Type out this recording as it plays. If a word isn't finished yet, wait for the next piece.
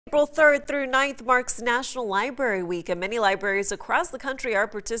April 3rd through 9th marks National Library Week, and many libraries across the country are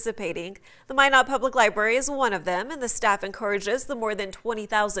participating. The Minot Public Library is one of them, and the staff encourages the more than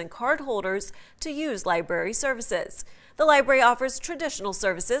 20,000 cardholders to use library services. The library offers traditional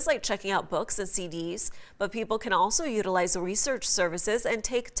services like checking out books and CDs, but people can also utilize research services and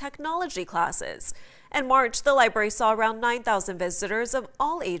take technology classes. In March, the library saw around 9,000 visitors of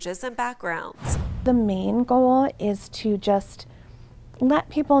all ages and backgrounds. The main goal is to just let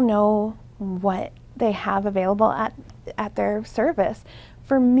people know what they have available at their service.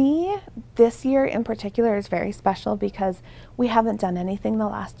 For me, this year in particular is very special because we haven't done anything the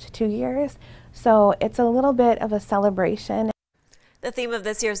last 2 years, so it's a little bit of a celebration. The theme of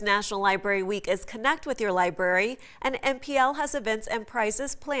this year's National Library Week is Connect with Your Library, and MPL has events and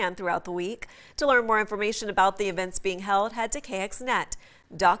prizes planned throughout the week. To learn more information about the events being held, head to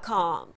kxnet.com.